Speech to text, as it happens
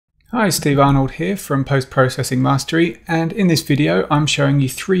Hi, Steve Arnold here from Post-Processing Mastery, and in this video I'm showing you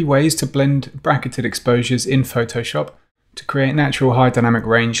 3 ways to blend bracketed exposures in Photoshop to create natural high dynamic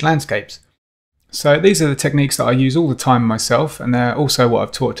range landscapes. So these are the techniques that I use all the time myself, and they're also what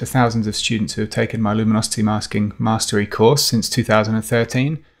I've taught to thousands of students who have taken my Luminosity Masking Mastery course since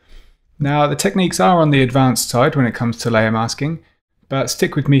 2013. Now the techniques are on the advanced side when it comes to layer masking, but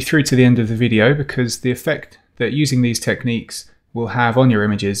stick with me through to the end of the video because the effect that using these techniques will have on your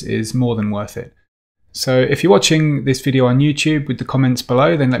images is more than worth it. So if you're watching this video on YouTube with the comments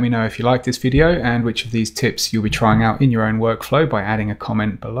below, then let me know if you like this video and which of these tips you'll be trying out in your own workflow by adding a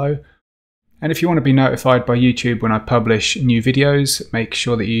comment below. And if you want to be notified by YouTube when I publish new videos, make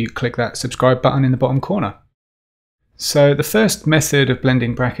sure that you click that subscribe button in the bottom corner. So the first method of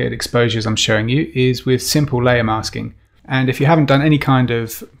blending bracketed exposures I'm showing you is with simple layer masking. And if you haven't done any kind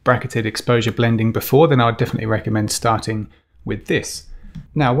of bracketed exposure blending before, then I would definitely recommend starting with this.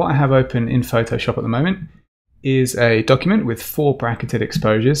 Now what I have open in Photoshop at the moment is a document with 4 bracketed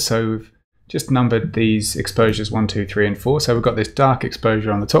exposures. So we've just numbered these exposures 1, 2, 3 and 4. So we've got this dark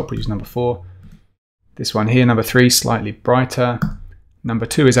exposure on the top, which is number 4. This one here, number 3, slightly brighter. Number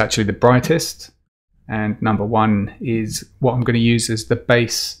 2 is actually the brightest. And number 1 is what I'm going to use as the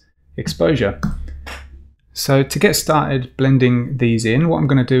base exposure. So to get started blending these in, what I'm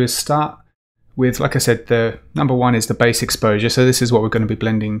going to do is start with, like I said, the number 1 is the base exposure. So this is what we're going to be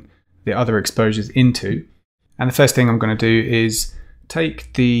blending the other exposures into. And the first thing I'm going to do is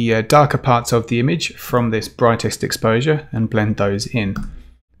take the darker parts of the image from this brightest exposure and blend those in.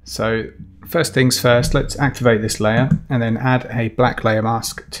 So first things first, let's activate this layer and then add a black layer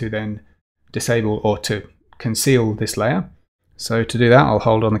mask to then disable or to conceal this layer. So to do that, I'll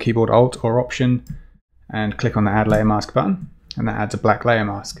hold on the keyboard Alt or Option and click on the Add Layer Mask button, and that adds a black layer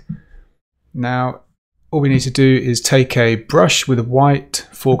mask. Now, all we need to do is take a brush with a white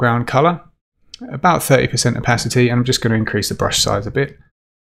foreground color, about 30% opacity, and I'm just going to increase the brush size a bit.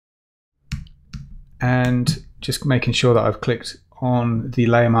 And just making sure that I've clicked on the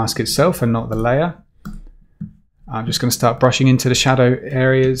layer mask itself and not the layer. I'm just going to start brushing into the shadow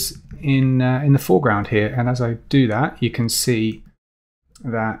areas in the foreground here. And as I do that, you can see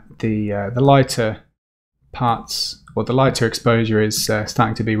that the lighter parts, or the lighter exposure is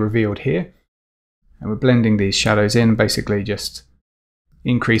starting to be revealed here. And we're blending these shadows in, basically just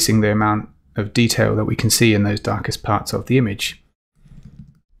increasing the amount of detail that we can see in those darkest parts of the image.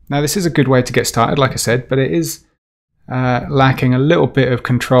 Now this is a good way to get started, like I said, but it is lacking a little bit of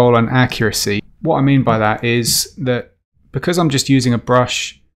control and accuracy. What I mean by that is that because I'm just using a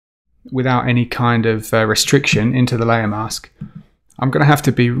brush without any kind of restriction into the layer mask, I'm going to have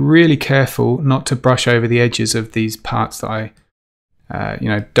to be really careful not to brush over the edges of these parts that I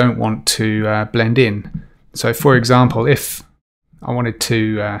don't want to blend in. So for example, if I wanted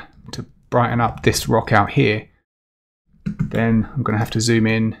to brighten up this rock out here, then I'm going to have to zoom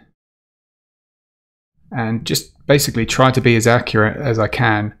in and just basically try to be as accurate as I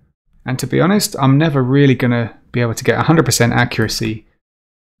can. And to be honest, I'm never really going to be able to get 100% accuracy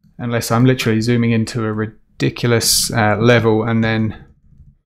unless I'm literally zooming into a ridiculous level and then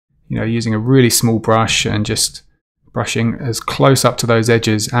using a really small brush and just brushing as close up to those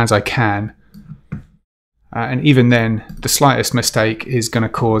edges as I can. And even then, the slightest mistake is going to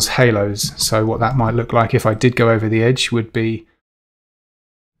cause halos. So what that might look like if I did go over the edge would be,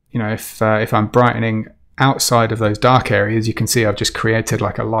 if I'm brightening outside of those dark areas, you can see I've just created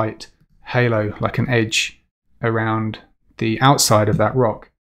like a light halo, like an edge around the outside of that rock.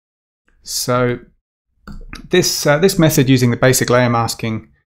 So this method using the basic layer masking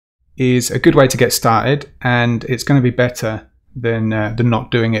is a good way to get started, and it's going to be better than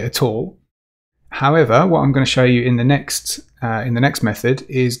not doing it at all. However, what I'm going to show you in the next method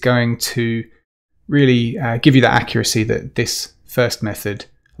is going to really give you the accuracy that this first method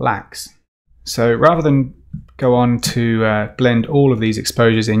lacks. So rather than go on to blend all of these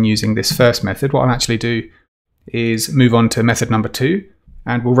exposures in using this first method, what I'll actually do is move on to method number 2,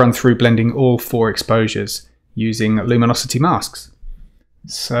 and we'll run through blending all 4 exposures using luminosity masks.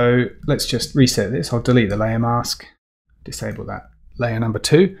 So let's just reset this. I'll delete the layer mask, disable that layer number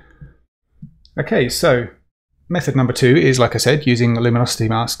 2. Okay, so method number 2 is, like I said, using luminosity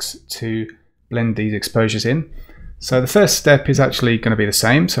masks to blend these exposures in. So the first step is actually going to be the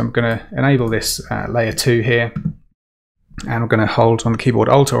same. So I'm going to enable this layer 2 here, and I'm going to hold on the keyboard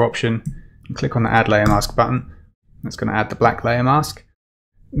Alt or Option and click on the Add Layer Mask button. That's going to add the black layer mask.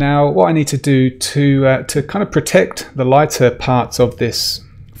 Now what I need to do to kind of protect the lighter parts of this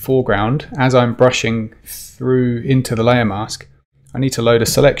foreground as I'm brushing through into the layer mask, I need to load a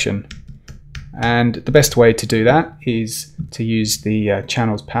selection. And the best way to do that is to use the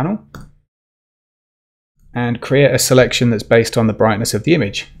channels panel and create a selection that's based on the brightness of the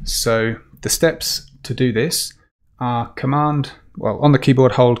image. So the steps to do this are on the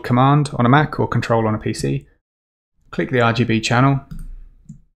keyboard, hold Command on a Mac or Control on a PC, click the RGB channel,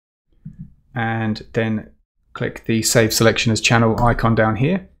 and then click the Save Selection as Channel icon down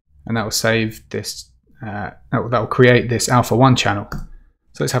here, and that will save this, that will create this alpha 1 channel.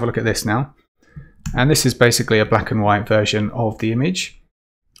 So let's have a look at this now. And this is basically a black and white version of the image,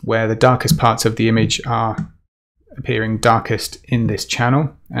 where the darkest parts of the image are appearing darkest in this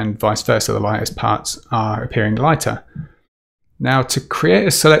channel, and vice versa, the lightest parts are appearing lighter. Now, to create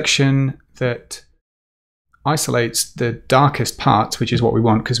a selection that isolates the darkest parts, which is what we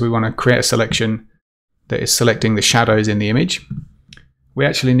want, because we want to create a selection that is selecting the shadows in the image, we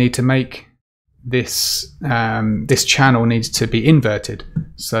actually need to make this this channel needs to be inverted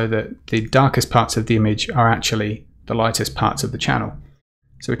so that the darkest parts of the image are actually the lightest parts of the channel.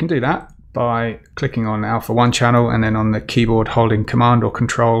 So we can do that by clicking on alpha 1 channel and then on the keyboard holding Command or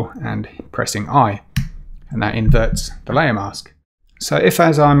Control and pressing I, and that inverts the layer mask. So if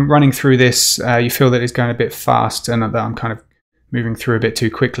as I'm running through this you feel that it's going a bit fast and that I'm kind of moving through a bit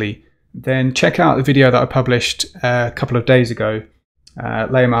too quickly, then check out the video that I published a couple of days ago,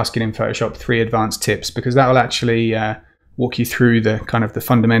 layer masking in Photoshop 3 advanced tips, because that will actually walk you through the kind of the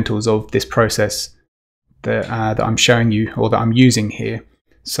fundamentals of this process that I'm showing you, or that I'm using here.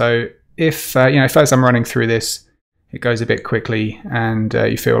 So if if as I'm running through this it goes a bit quickly and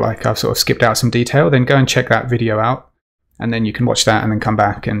you feel like I've sort of skipped out some detail, then go and check that video out, and then you can watch that and then come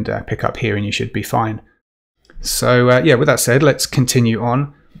back and pick up here and you should be fine. So yeah, with that said, let's continue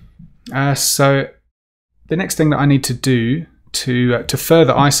on. So the next thing that I need to do to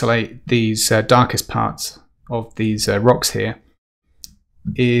further isolate these darkest parts of these rocks here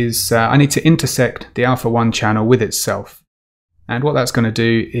is I need to intersect the alpha 1 channel with itself. And what that's going to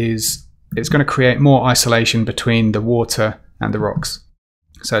do is it's going to create more isolation between the water and the rocks.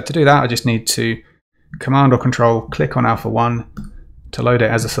 So to do that, I just need to Command or Control click on alpha 1 to load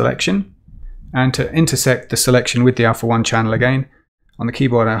it as a selection, and to intersect the selection with the alpha 1 channel again, on the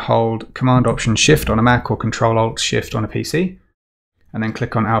keyboard I hold Command Option Shift on a Mac or Control Alt Shift on a PC, and then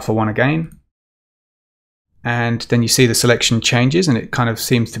click on alpha 1 again. And then you see the selection changes and it kind of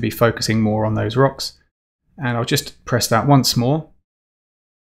seems to be focusing more on those rocks. And I'll just press that once more,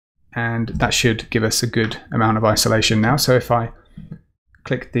 and that should give us a good amount of isolation now. So if I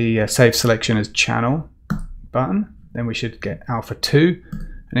click the Save Selection as Channel button, then we should get alpha 2.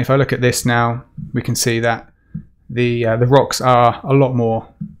 And if I look at this now, we can see that the rocks are a lot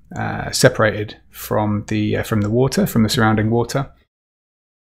more separated from the water, from the surrounding water.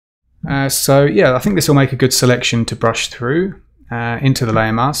 So yeah, I think this will make a good selection to brush through into the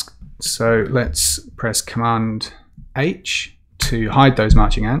layer mask. So let's press Command H to hide those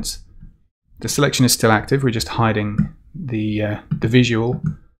marching ants. The selection is still active, we're just hiding the visual.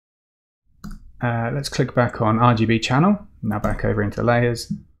 Let's click back on RGB channel, now back over into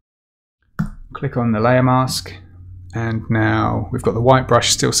layers. Click on the layer mask, and now we've got the white brush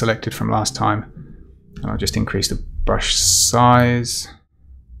still selected from last time. I'll just increase the brush size.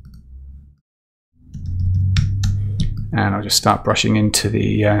 And I'll just start brushing into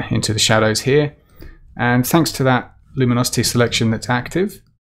the shadows here. And thanks to that luminosity selection that's active,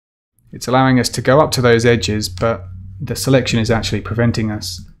 it's allowing us to go up to those edges, but the selection is actually preventing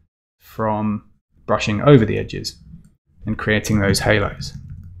us from brushing over the edges and creating those halos.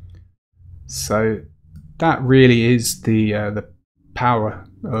 So that really is the power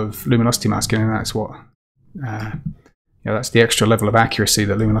of luminosity masking, and that's what that's the extra level of accuracy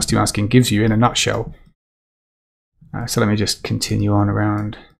that luminosity masking gives you in a nutshell. So let me just continue on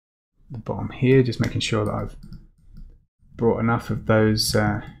around the bottom here, just making sure that I've brought enough of those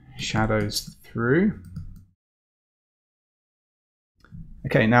shadows through.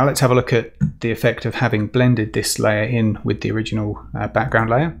 Okay, now let's have a look at the effect of having blended this layer in with the original background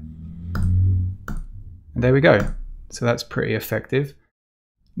layer. And there we go. So that's pretty effective.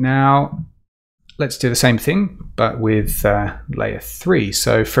 Now let's do the same thing, but with layer 3.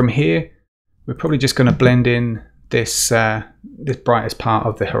 So from here, we're probably just going to blend in this brightest part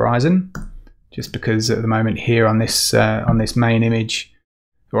of the horizon, just because at the moment here on this main image,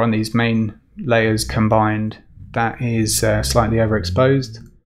 or on these main layers combined, that is slightly overexposed.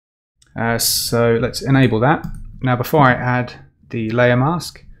 So let's enable that. Now before I add the layer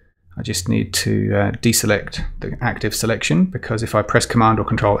mask, I just need to deselect the active selection, because if I press Command or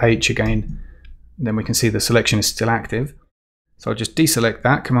Control H again, then we can see the selection is still active. So I'll just deselect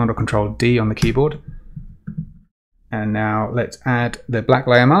that, Command or Control D on the keyboard. And now let's add the black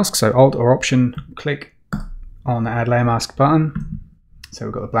layer mask. So Alt or Option click on the Add Layer Mask button. So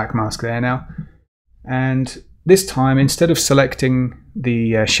we've got the black mask there now. And this time, instead of selecting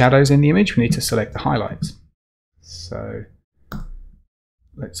the shadows in the image, we need to select the highlights. So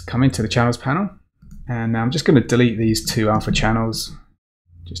let's come into the channels panel. And now I'm just going to delete these two alpha channels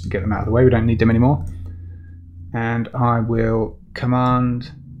just to get them out of the way. We don't need them anymore. And I will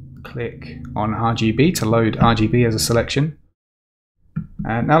Command click on RGB to load RGB as a selection.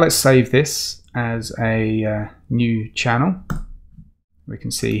 And now let's save this as a new channel. We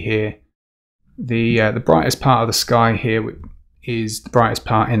can see here the brightest part of the sky here is the brightest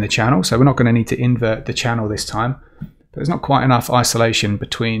part in the channel, so we're not going to need to invert the channel this time. But there's not quite enough isolation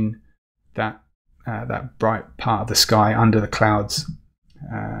between that bright part of the sky under the clouds,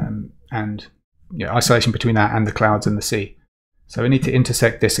 and isolation between that and the clouds and the sea. So we need to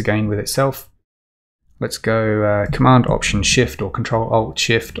intersect this again with itself. Let's go Command Option Shift or Control Alt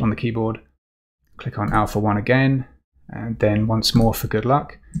Shift on the keyboard. Click on Alpha 1 again, and then once more for good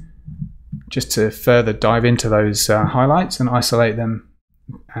luck, just to further dive into those highlights and isolate them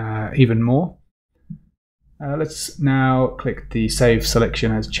even more. Let's now click the Save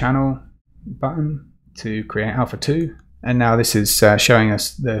Selection as Channel button to create Alpha 2. And now this is showing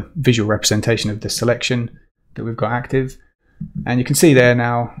us the visual representation of the selection that we've got active. And you can see there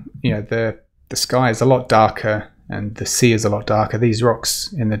now, the sky is a lot darker and the sea is a lot darker. These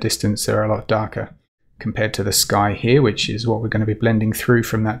rocks in the distance are a lot darker compared to the sky here, which is what we're going to be blending through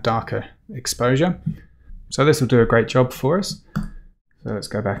from that darker exposure. So this will do a great job for us. So let's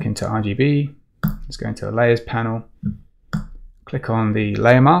go back into RGB. Let's go into the Layers panel. Click on the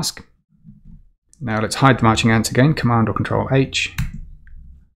Layer Mask. Now let's hide the marching ants again, Command or Control H.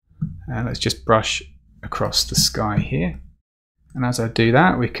 And let's just brush across the sky here. And as I do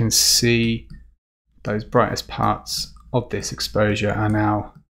that, we can see those brightest parts of this exposure are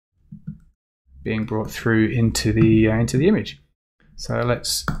now being brought through into the image. So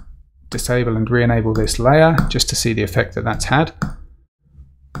let's disable and re-enable this layer just to see the effect that that's had.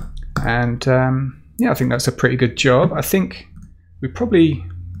 And I think that's a pretty good job. I think we probably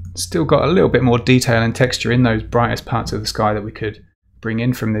still got a little bit more detail and texture in those brightest parts of the sky that we could bring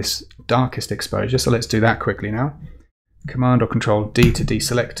in from this darkest exposure. So let's do that quickly now. Command or Control D to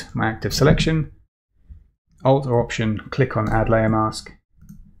deselect my active selection. Alt or Option click on Add Layer Mask.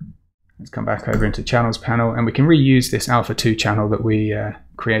 Let's come back over into Channels panel, and we can reuse this Alpha 2 channel that we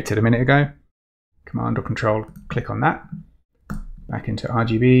created a minute ago. Command or Control click on that. Back into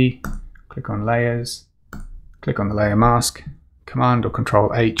RGB, click on Layers, click on the Layer Mask. Command or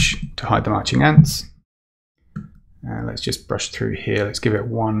Control H to hide the marching ants. And let's just brush through here. Let's give it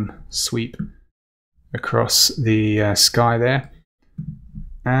one sweep across the sky there.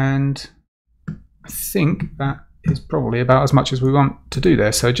 And I think that is probably about as much as we want to do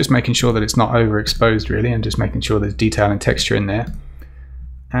there. So just making sure that it's not overexposed really, and just making sure there's detail and texture in there.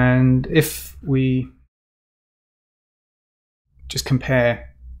 And if we just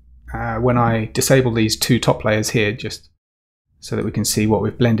compare when I disable these two top layers here, just so that we can see what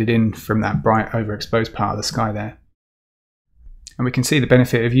we've blended in from that bright overexposed part of the sky there. And we can see the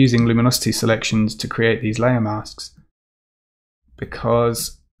benefit of using luminosity selections to create these layer masks,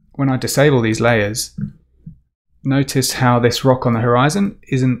 because when I disable these layers, notice how this rock on the horizon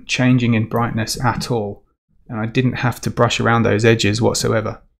isn't changing in brightness at all, and I didn't have to brush around those edges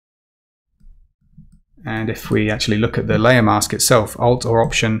whatsoever. And if we actually look at the layer mask itself, Alt or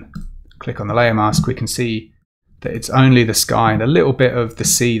Option, click on the layer mask, we can see that it's only the sky and a little bit of the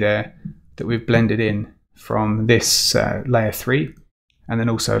sea there that we've blended in from this layer 3 and then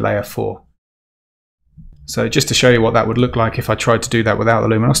also layer 4. So just to show you what that would look like if I tried to do that without the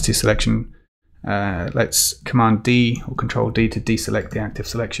luminosity selection, let's Command D or Control D to deselect the active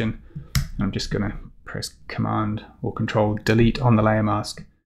selection. And I'm just going to press Command or Control Delete on the layer mask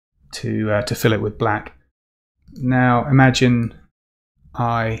to fill it with black. Now imagine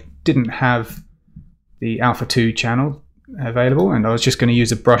I didn't have the Alpha 2 channel available and I was just going to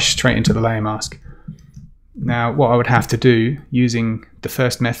use a brush straight into the layer mask. Now what I would have to do using the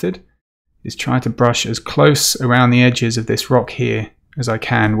first method is try to brush as close around the edges of this rock here as I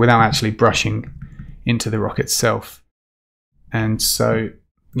can without actually brushing into the rock itself. And so,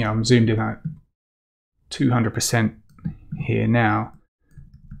 I'm zoomed in at 200% here now,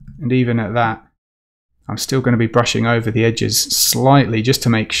 and even at that I'm still going to be brushing over the edges slightly just to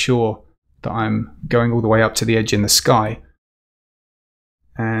make sure that I'm going all the way up to the edge in the sky.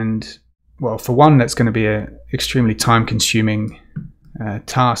 And well, for one, that's going to be an extremely time-consuming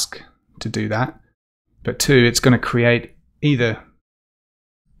task to do that, but two, it's going to create either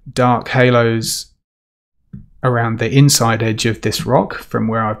dark halos around the inside edge of this rock from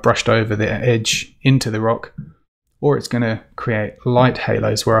where I've brushed over the edge into the rock, or it's going to create light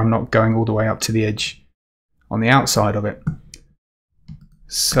halos where I'm not going all the way up to the edge on the outside of it.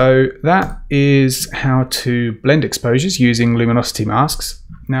 So that is how to blend exposures using luminosity masks.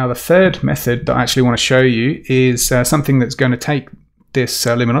 Now the third method that I actually want to show you is something that's going to take this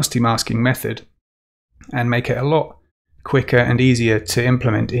luminosity masking method and make it a lot quicker and easier to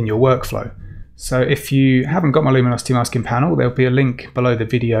implement in your workflow. So if you haven't got my luminosity masking panel, there'll be a link below the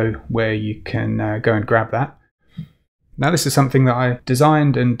video where you can go and grab that. Now this is something that I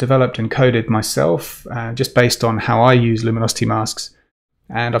designed and developed and coded myself, just based on how I use luminosity masks.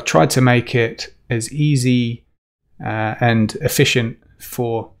 And I've tried to make it as easy and efficient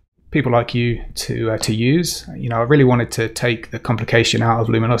for people like you to use. You know, I really wanted to take the complication out of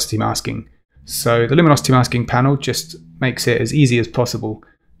luminosity masking. So the luminosity masking panel just makes it as easy as possible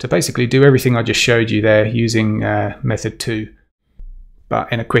to basically do everything I just showed you there using method 2,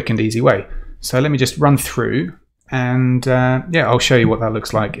 but in a quick and easy way. So let me just run through and yeah, I'll show you what that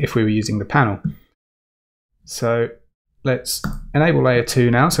looks like if we were using the panel. So let's enable layer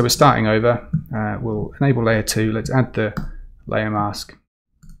 2 now. So we're starting over. We'll enable layer 2. Let's add the layer mask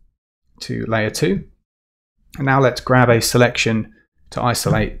to layer 2. And now let's grab a selection to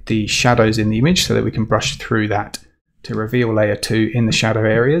isolate the shadows in the image so that we can brush through that to reveal layer 2 in the shadow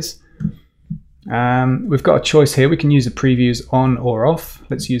areas. We've got a choice here. We can use the previews on or off.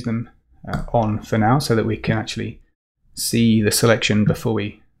 Let's use them on for now so that we can actually see the selection before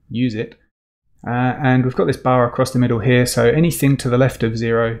we use it. And we've got this bar across the middle here, so anything to the left of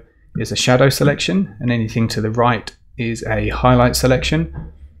 0 is a shadow selection and anything to the right is a highlight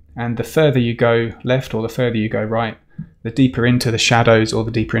selection. And the further you go left or the further you go right, the deeper into the shadows or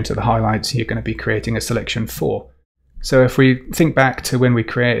the deeper into the highlights you're going to be creating a selection for. So if we think back to when we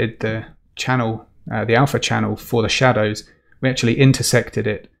created the channel, the alpha channel for the shadows, we actually intersected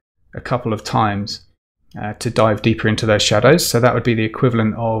it a couple of times to dive deeper into those shadows. So that would be the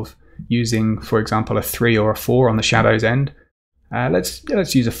equivalent of using, for example, a 3 or a 4 on the shadows end.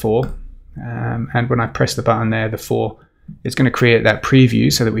 Let's use a 4, and when I press the button there, the 4, it's going to create that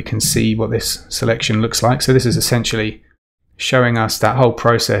preview so that we can see what this selection looks like. So this is essentially showing us that whole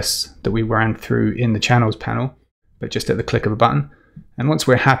process that we ran through in the channels panel, but just at the click of a button. And once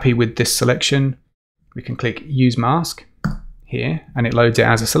we're happy with this selection, we can click Use Mask here, and it loads it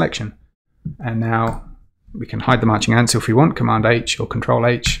as a selection. And now we can hide the marching ants if we want, Command H or Control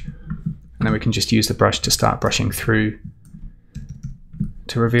H, and then we can just use the brush to start brushing through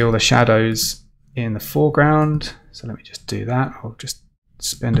to reveal the shadows in the foreground. So let me just do that. I'll just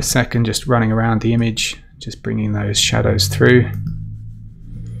spend a second just running around the image, just bringing those shadows through.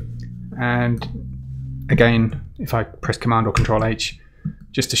 And again, if I press Command or Control H,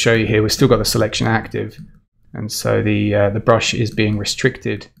 just to show you here, we've still got the selection active, and so the brush is being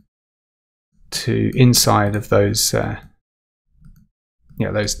restricted to inside of those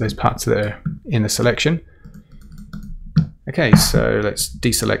those parts that are in the selection. Okay, so let's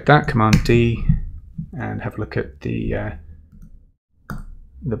deselect that, Command D, and have a look at the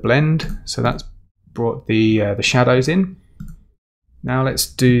blend. So that's brought the shadows in. Now let's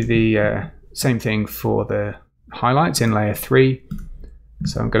do the same thing for the highlights in layer 3.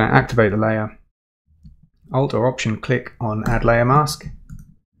 So I'm going to activate the layer, Alt or Option click on Add Layer Mask.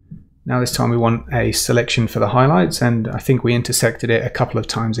 Now this time we want a selection for the highlights, and I think we intersected it a couple of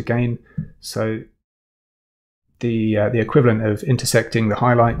times again. So the equivalent of intersecting the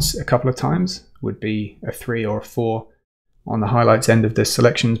highlights a couple of times would be a 3 or a 4 on the highlights end of the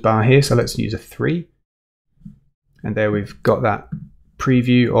selections bar here. So let's use a 3. And there we've got that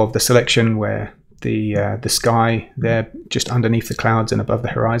preview of the selection where the sky there just underneath the clouds and above the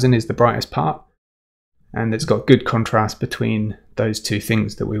horizon is the brightest part. And it's got good contrast between those two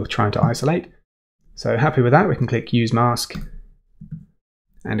things that we were trying to isolate. So happy with that, we can click Use Mask.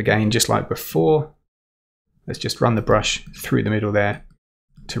 And again, just like before, let's just run the brush through the middle there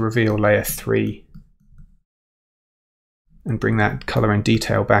to reveal layer 3 and bring that color and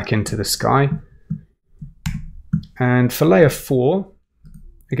detail back into the sky. And for layer 4,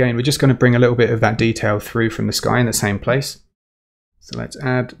 again, we're just going to bring a little bit of that detail through from the sky in the same place. So let's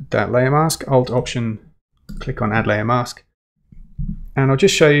add that layer mask, Alt Option, click on Add Layer Mask. And I'll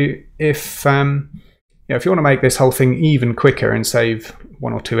just show you if you want to make this whole thing even quicker and save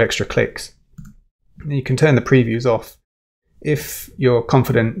 1 or 2 extra clicks, you can turn the previews off. If you're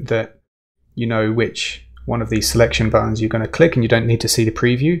confident that you know which one of these selection buttons you're going to click and you don't need to see the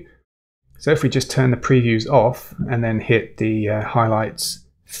preview. So if we just turn the previews off and then hit the highlights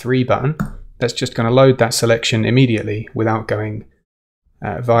 3 button, that's just going to load that selection immediately without going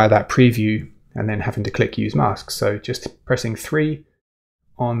via that preview and then having to click use mask. So just pressing 3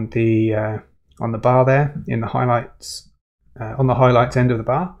 on the bar there in the highlights, on the highlights end of the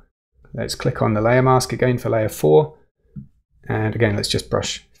bar. Let's click on the layer mask again for layer 4. And again, let's just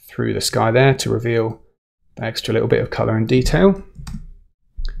brush through the sky there to reveal the extra little bit of color and detail.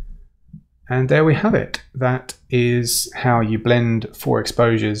 And there we have it. That is how you blend 4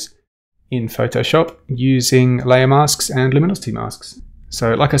 exposures in Photoshop using layer masks and luminosity masks.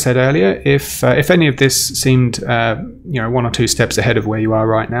 So like I said earlier, if any of this seemed 1 or 2 steps ahead of where you are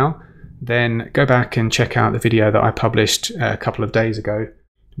right now, then go back and check out the video that I published a couple of days ago,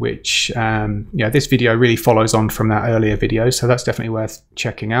 which this video really follows on from that earlier video, so that's definitely worth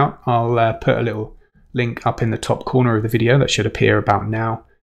checking out. I'll put a little link up in the top corner of the video that should appear about now,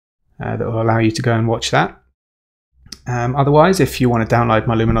 that will allow you to go and watch that. Otherwise, if you want to download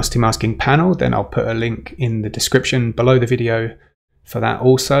my luminosity masking panel, then I'll put a link in the description below the video for that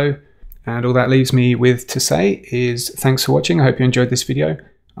also. And all that leaves me with to say is thanks for watching. I hope you enjoyed this video.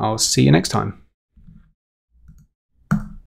 I'll see you next time.